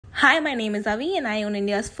Hi, my name is Avi and I own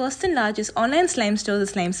India's first and largest online slime store, the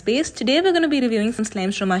Slime Space. Today we're going to be reviewing some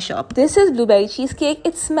slimes from our shop. This is blueberry cheesecake.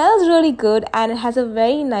 It smells really good and it has a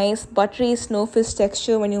very nice buttery snowfish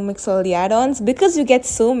texture when you mix all the add-ons. Because you get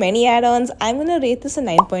so many add-ons, I'm going to rate this a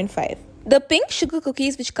 9.5. The pink sugar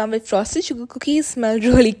cookies which come with frosted sugar cookies smell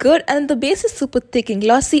really good and the base is super thick and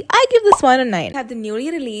glossy. I give this one a 9. We have the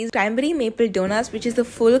newly released cranberry maple donuts, which is the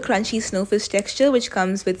full crunchy snowfish texture which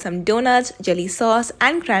comes with some donuts, jelly sauce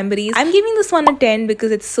and cranberries. I'm giving this one a 10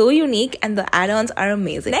 because it's so unique and the add-ons are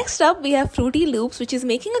amazing. Next up we have Fruity Loops, which is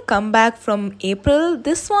making a comeback from April.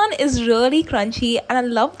 This one is really crunchy and I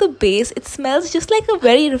love the base. It smells just like a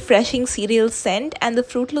very refreshing cereal scent and the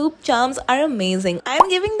Fruit Loop charms are amazing. I'm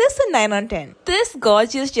giving this a 9 on 10. This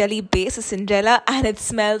gorgeous jelly base is Cinderella and it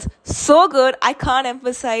smells so good. I can't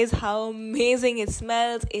emphasize how amazing it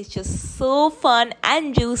smells. It's just so fun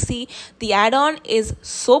and juicy. The add-on is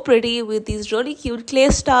so pretty with these really cute clay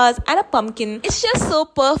stars and a pumpkin. It's just so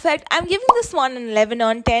perfect. I'm giving this one an 11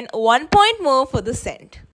 on 10. 1 point more for the scent.